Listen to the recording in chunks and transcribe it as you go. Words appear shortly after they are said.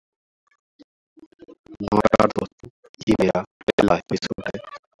ये मेरा पहला एपिसोड है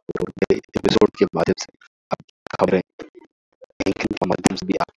और मेरे एपिसोड के माध्यम से आप खबरें एंकरिंग के माध्यम से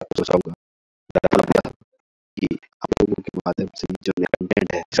भी आप तक पहुँचाऊँगा। मेरा मतलब था कि आप लोगों के माध्यम से जो मेरा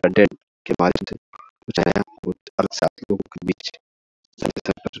कंटेंट है, इस कंटेंट के माध्यम से कुछ नया और अलग से आप लोगों के बीच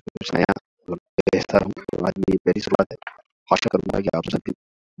कुछ नया और बेहतर हो। तो आज मेरी पहली शुरुआत है। आशा करूँगा कि आप सभी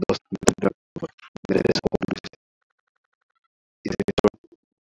दोस्त मित्र और मेरे सपोर्ट इस एपिसोड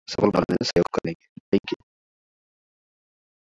सफल बनाने में सहयोग करेंगे। Thank you.